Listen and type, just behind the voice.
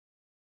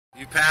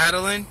You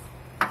paddling?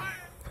 Yeah.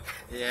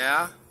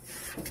 Yeah?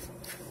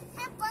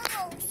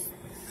 Bubbles.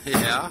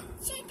 Yeah?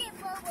 See the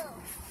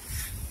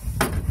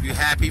bubbles. You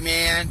happy,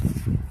 man?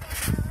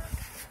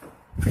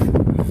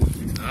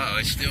 Oh,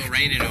 it's still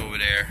raining over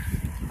there.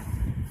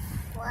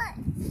 What?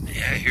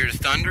 Yeah, hear the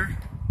thunder?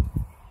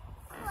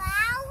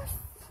 Clouds?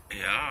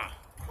 Yeah.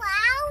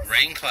 Clouds?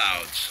 Rain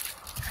clouds.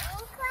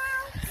 Rain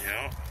clouds?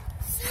 Yeah.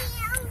 See,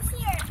 out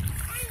here.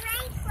 A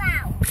rain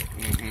cloud.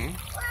 Mm-hmm. One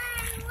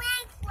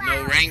rain cloud.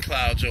 No rain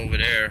clouds over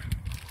there.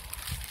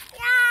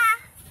 Yeah.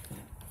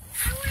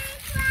 A rain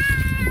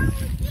cloud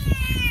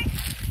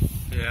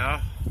here.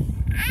 Yeah.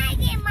 I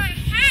get my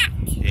hat.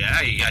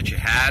 Yeah, you got your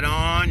hat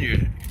on, your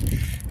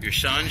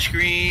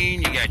sunscreen,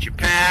 you got your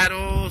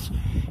paddles,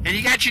 and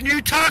you got your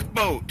new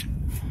tugboat.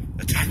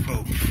 A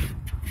tugboat.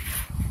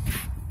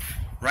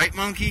 Right,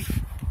 Monkey?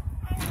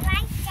 And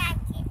life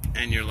jacket.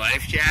 And your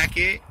life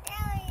jacket.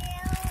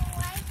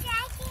 Life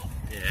jacket.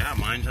 Yeah,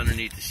 mine's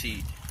underneath the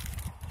seat.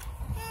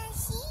 And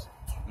sheet.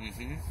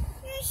 Mm-hmm.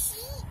 Your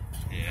sheet.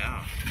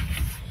 Yeah.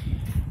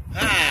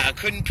 Ah, I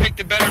couldn't pick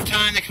the better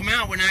time to come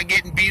out. We're not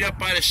getting beat up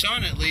by the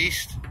sun, at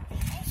least.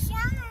 It's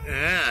sun.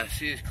 Yeah,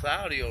 see, it's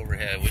cloudy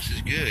overhead, which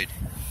is good.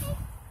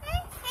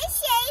 It's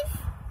safe.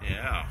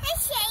 Yeah.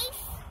 It's safe.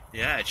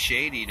 Yeah, it's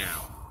shady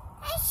now.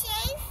 It's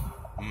safe.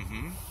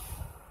 Mm-hmm.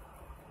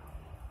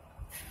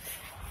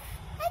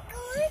 It's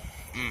good.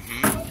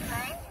 Mm-hmm. It's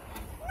good.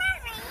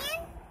 Not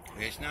raining.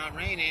 It's not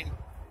raining.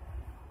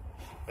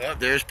 Well,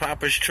 there's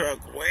Papa's truck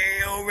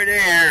way over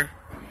there.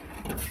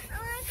 I want to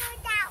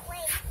go that way.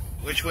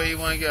 Which way you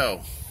want to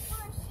go?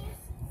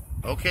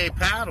 Horses. Okay,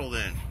 paddle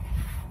then.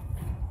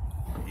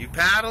 You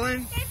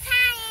paddling? They're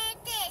tying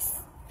this.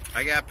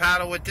 I got to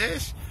paddle with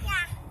this? Yeah.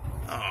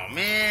 Oh,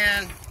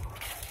 man.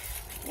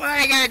 Why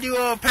I got to do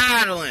all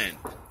paddling?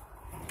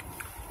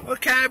 What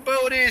kind of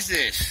boat is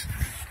this?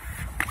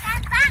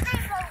 That's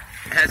Batman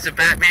boat. That's a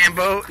Batman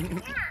boat?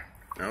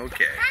 Yeah.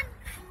 Okay.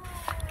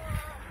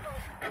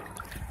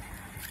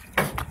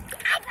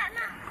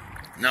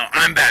 No,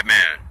 I'm Batman.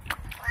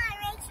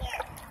 Right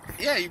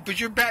here. Yeah, but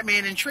you're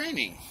Batman in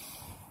training.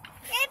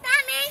 You're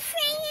Batman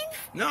training?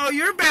 No,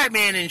 you're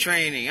Batman in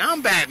training.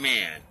 I'm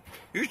Batman.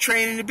 You're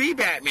training to be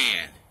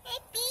Batman. Hey,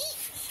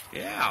 beach.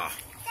 Yeah.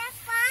 That's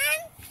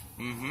fun.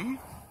 Mm-hmm.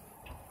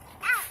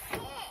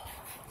 That's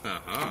it.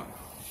 Uh-huh.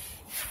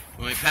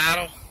 Want me to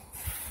paddle?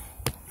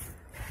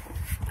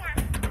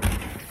 Yeah.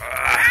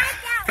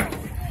 Ah, That way.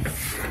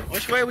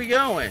 which way are we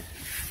going?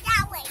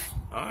 That way.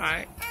 All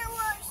right. And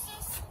where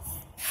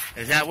Sissy?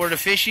 Is that where the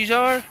fishies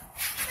are?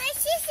 Where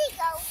Sissy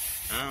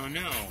go? I don't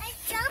know. And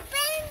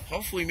jumping?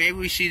 Hopefully, maybe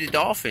we see the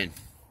dolphin.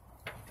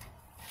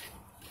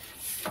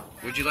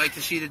 Would you like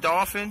to see the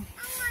dolphin?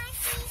 I want to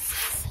see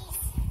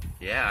Sissy.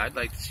 Yeah, I'd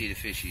like to see the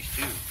fishies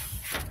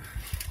too.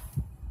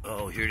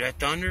 Oh, hear that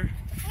thunder?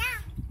 Yeah.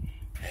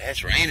 Yeah,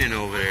 it's raining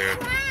over there.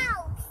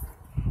 Clouds.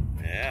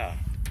 Yeah,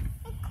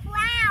 The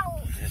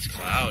clouds. it's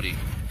cloudy.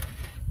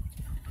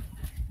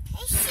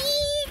 I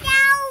see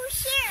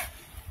those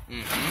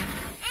here. Mm-hmm. And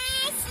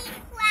I see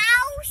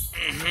clouds.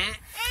 Mm-hmm. And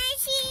I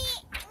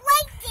see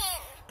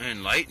lightning.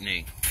 And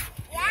lightning.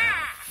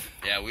 Yeah.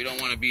 Yeah, we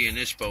don't want to be in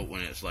this boat when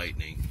it's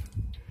lightning.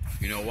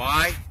 You know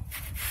why?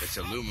 It's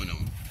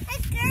aluminum.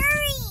 It's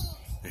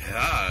scary.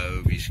 Yeah, it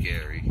would be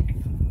scary.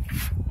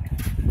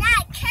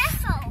 Dad,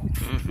 careful.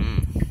 Mm-hmm.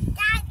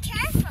 Dad,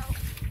 careful.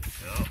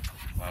 Oh,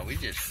 wow, we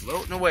just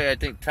floating away. I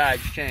think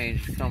tide's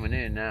changed. It's coming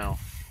in now.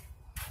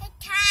 The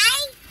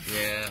tide.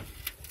 Yeah.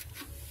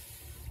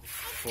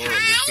 Before it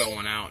was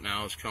going out,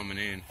 now it's coming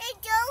in.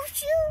 The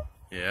doshu.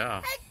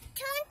 Yeah.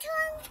 The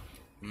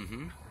tung.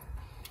 Mm-hmm.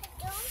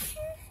 The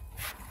doshu.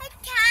 The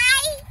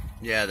tide.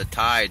 Yeah, the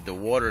tide, the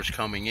water's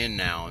coming in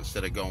now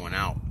instead of going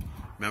out.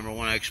 Remember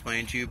when I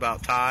explained to you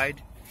about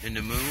tide and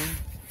the moon?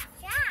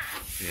 Yeah.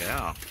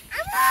 Yeah.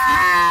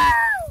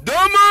 The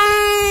The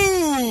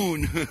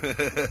moon!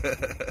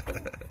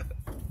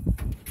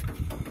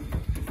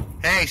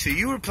 Hey, so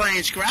you were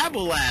playing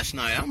Scrabble last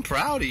night. I'm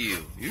proud of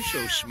you. You're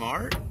so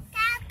smart.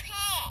 That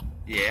pet.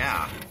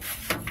 Yeah.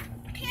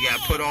 You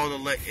gotta put all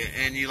the...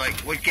 And you like...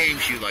 What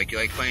games you like? You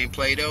like playing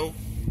Play-Doh?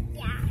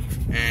 Yeah.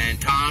 And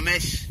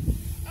Thomas? And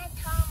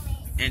Thomas.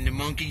 And the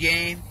monkey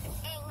game?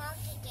 And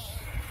monkey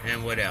game.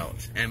 And what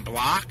else? And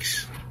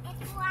blocks? And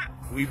what?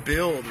 We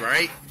build,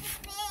 right?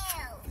 Bill.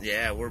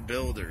 Yeah, we're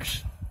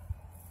builders.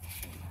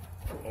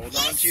 Hold on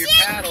Yes, to your you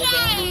paddle.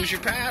 can. Don't lose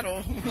your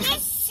paddle.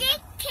 Yes, you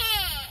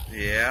can.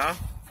 Yeah.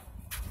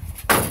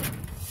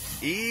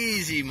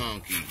 Easy,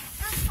 monkey.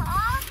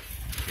 Papa.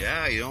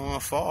 Yeah, you don't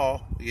want to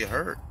fall. You get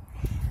hurt.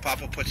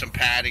 Papa put some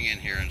padding in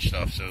here and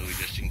stuff, so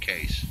just in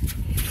case.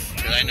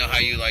 Because I know how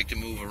you like to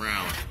move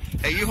around.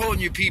 Hey, you holding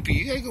your pee-pee.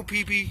 You gotta go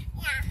pee-pee?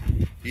 Yeah.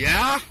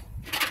 Yeah?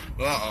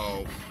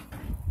 Uh-oh.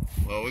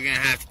 Well, we're gonna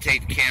have to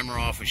take the camera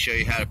off and show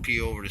you how to pee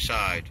over the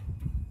side.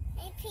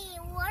 And pee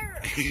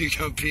water. You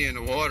can pee in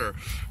the water.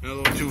 You're a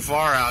little too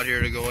far out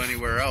here to go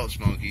anywhere else,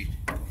 monkey.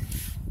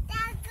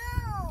 Dad,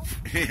 go.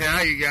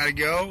 Yeah, you gotta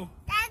go?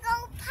 Dad,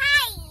 go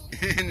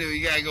potty.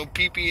 You gotta go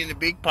pee-pee in the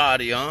big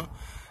potty, huh?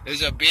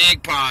 There's a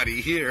big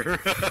potty here.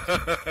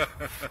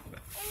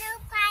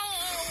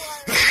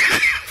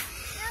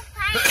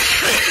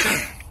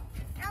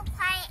 No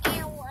potty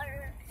in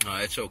water. No,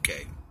 it's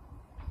okay.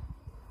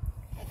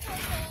 It's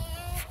okay.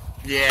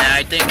 Yeah,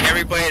 I think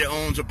everybody that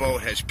owns a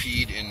boat has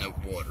peed in the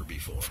water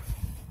before.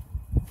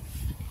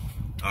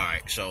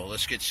 Alright, so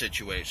let's get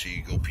situated so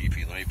you go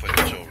pee-pee. Let me put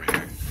this over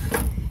here.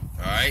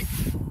 Alright?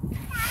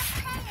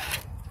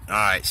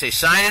 Alright, say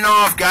signing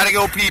off, gotta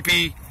go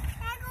pee-pee.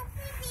 Gotta go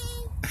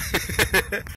pee-pee.